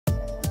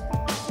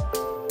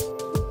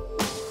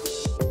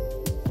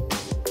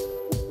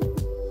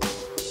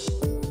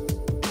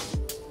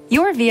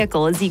Your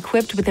vehicle is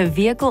equipped with a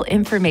vehicle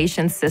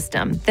information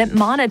system that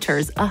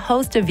monitors a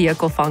host of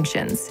vehicle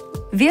functions.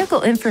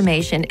 Vehicle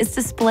information is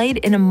displayed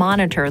in a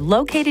monitor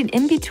located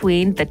in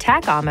between the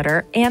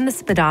tachometer and the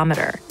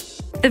speedometer.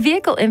 The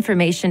vehicle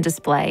information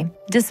display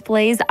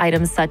displays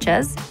items such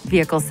as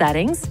vehicle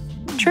settings,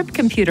 trip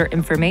computer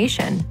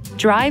information,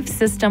 drive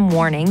system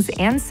warnings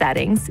and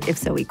settings, if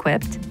so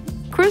equipped,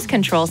 cruise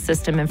control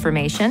system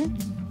information,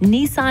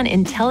 Nissan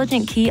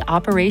intelligent key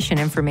operation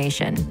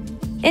information,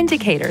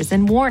 indicators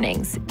and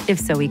warnings, if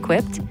so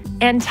equipped,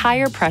 and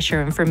tire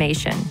pressure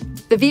information.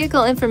 The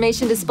vehicle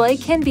information display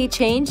can be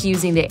changed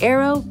using the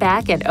arrow,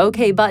 back, and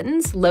OK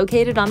buttons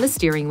located on the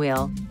steering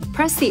wheel.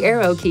 Press the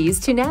arrow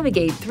keys to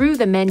navigate through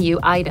the menu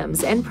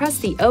items and press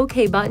the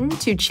OK button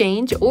to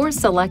change or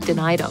select an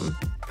item.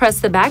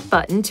 Press the back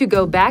button to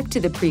go back to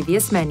the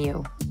previous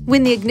menu.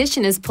 When the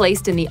ignition is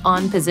placed in the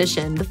on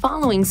position, the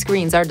following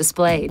screens are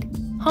displayed: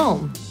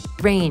 Home,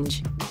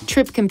 Range,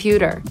 Trip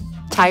Computer,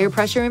 Tire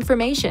Pressure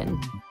Information,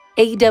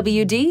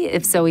 AWD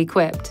if so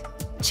equipped,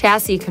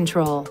 Chassis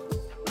Control,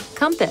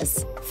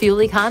 Compass,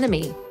 Fuel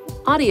Economy,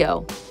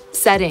 Audio,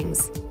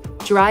 Settings,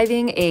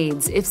 Driving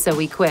Aids if so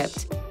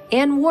equipped,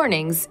 and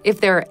warnings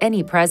if there are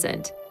any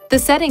present. The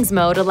Settings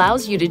mode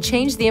allows you to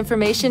change the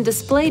information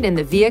displayed in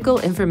the vehicle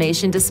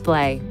information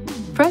display.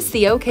 Press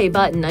the OK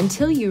button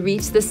until you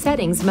reach the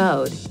Settings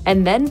mode,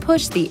 and then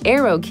push the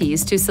arrow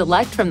keys to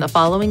select from the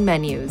following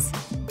menus: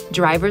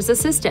 Driver's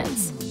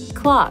Assistance,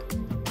 Clock,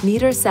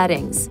 Meter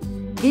Settings,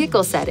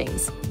 Vehicle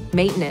Settings,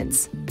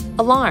 Maintenance,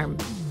 Alarm,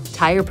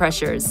 Tire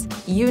Pressures,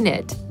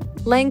 Unit,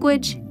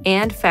 Language,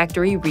 and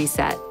Factory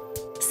Reset.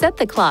 Set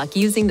the clock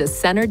using the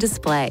center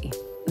display.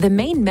 The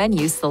main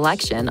menu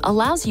selection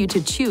allows you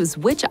to choose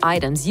which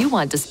items you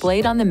want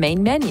displayed on the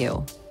main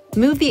menu.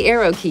 Move the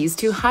arrow keys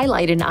to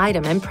highlight an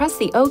item and press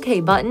the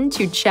OK button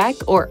to check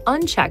or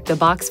uncheck the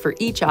box for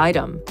each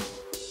item.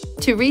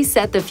 To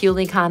reset the fuel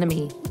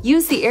economy,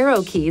 use the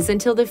arrow keys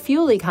until the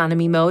fuel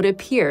economy mode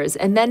appears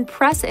and then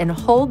press and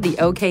hold the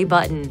OK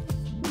button.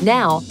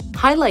 Now,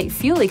 highlight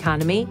fuel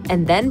economy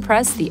and then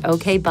press the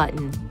OK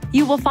button.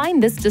 You will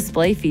find this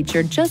display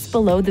feature just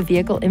below the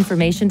vehicle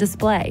information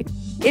display.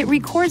 It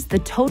records the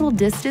total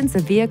distance a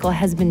vehicle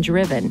has been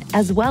driven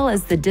as well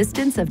as the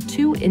distance of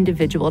 2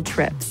 individual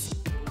trips.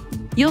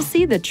 You'll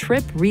see the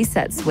trip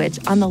reset switch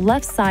on the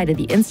left side of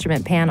the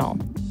instrument panel.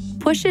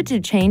 Push it to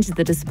change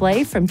the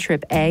display from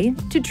trip A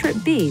to trip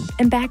B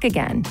and back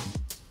again.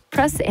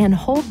 Press and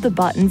hold the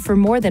button for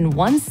more than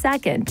 1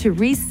 second to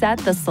reset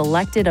the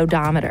selected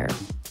odometer.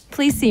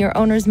 Please see your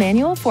owner's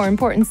manual for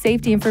important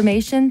safety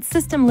information,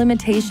 system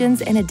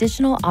limitations, and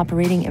additional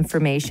operating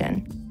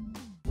information.